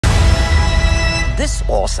This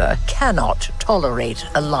author cannot tolerate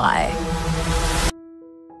a lie.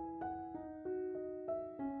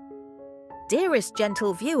 Dearest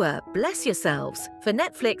gentle viewer, bless yourselves, for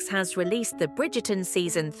Netflix has released the Bridgerton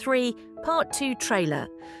Season 3 Part 2 trailer.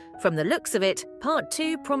 From the looks of it, Part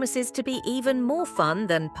 2 promises to be even more fun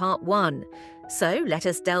than Part 1. So let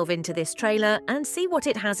us delve into this trailer and see what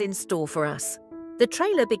it has in store for us. The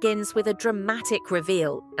trailer begins with a dramatic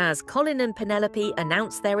reveal as Colin and Penelope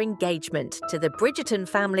announce their engagement to the Bridgerton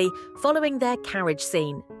family following their carriage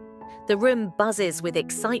scene. The room buzzes with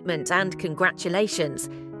excitement and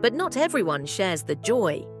congratulations, but not everyone shares the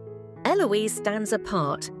joy. Eloise stands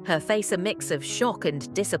apart, her face a mix of shock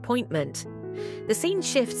and disappointment. The scene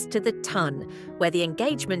shifts to the Tun, where the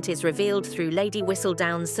engagement is revealed through Lady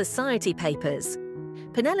Whistledown's society papers.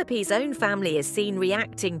 Penelope's own family is seen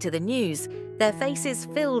reacting to the news, their faces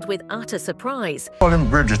filled with utter surprise. Colin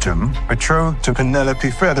Bridgerton, betrothed to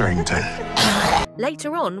Penelope Featherington.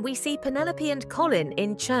 Later on, we see Penelope and Colin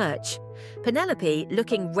in church. Penelope,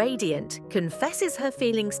 looking radiant, confesses her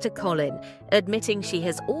feelings to Colin, admitting she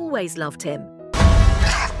has always loved him.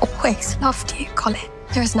 I've always loved you, Colin.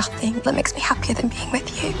 There is nothing that makes me happier than being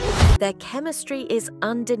with you. Their chemistry is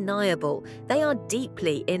undeniable. They are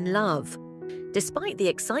deeply in love. Despite the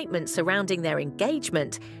excitement surrounding their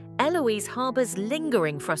engagement, Eloise harbours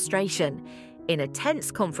lingering frustration. In a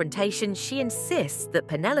tense confrontation, she insists that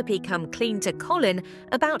Penelope come clean to Colin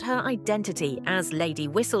about her identity as Lady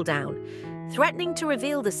Whistledown, threatening to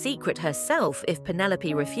reveal the secret herself if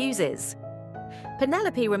Penelope refuses.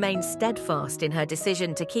 Penelope remains steadfast in her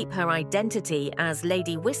decision to keep her identity as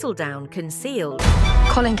Lady Whistledown concealed.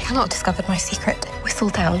 Colin cannot discover my secret.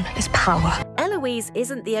 Whistledown is power. Eloise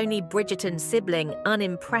isn't the only Bridgerton sibling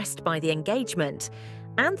unimpressed by the engagement.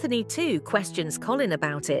 Anthony too questions Colin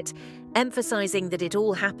about it, emphasising that it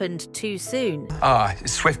all happened too soon.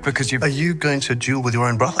 It's swift because you... Are you going to duel with your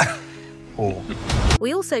own brother? Or...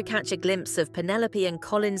 We also catch a glimpse of Penelope and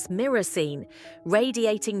Colin's mirror scene,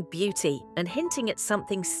 radiating beauty and hinting at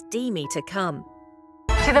something steamy to come.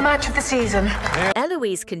 To the match of the season.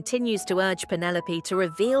 Eloise continues to urge Penelope to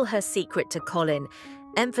reveal her secret to Colin,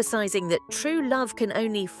 emphasising that true love can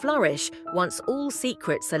only flourish once all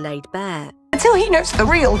secrets are laid bare. Until he knows the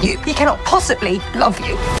real you, he cannot possibly love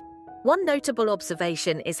you. One notable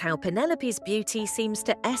observation is how Penelope's beauty seems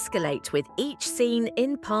to escalate with each scene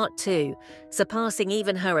in Part 2, surpassing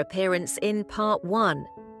even her appearance in Part 1.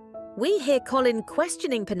 We hear Colin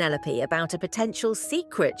questioning Penelope about a potential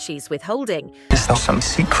secret she's withholding. Is there some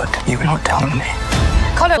secret you're not telling me?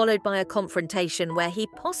 Followed by a confrontation where he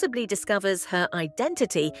possibly discovers her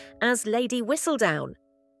identity as Lady Whistledown.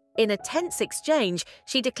 In a tense exchange,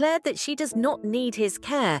 she declared that she does not need his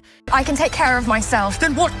care. I can take care of myself.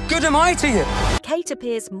 Then what good am I to you? Kate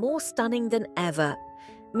appears more stunning than ever.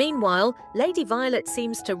 Meanwhile, Lady Violet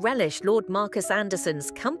seems to relish Lord Marcus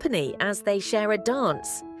Anderson's company as they share a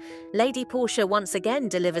dance. Lady Portia once again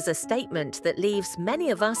delivers a statement that leaves many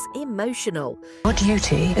of us emotional. Your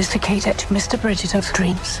duty is to cater to Mr. Bridgerton's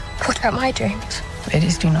dreams. What about my dreams?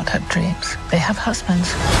 Ladies do not have dreams. They have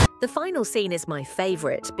husbands. The final scene is my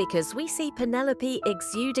favourite because we see Penelope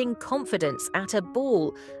exuding confidence at a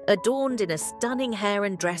ball, adorned in a stunning hair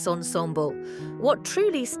and dress ensemble. What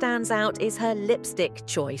truly stands out is her lipstick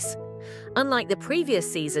choice. Unlike the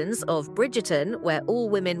previous seasons of Bridgerton, where all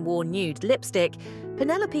women wore nude lipstick,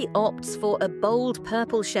 Penelope opts for a bold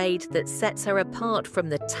purple shade that sets her apart from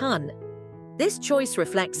the Tun. This choice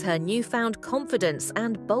reflects her newfound confidence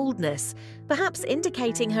and boldness, perhaps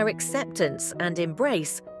indicating her acceptance and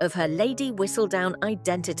embrace of her Lady Whistledown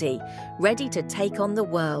identity, ready to take on the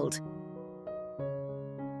world.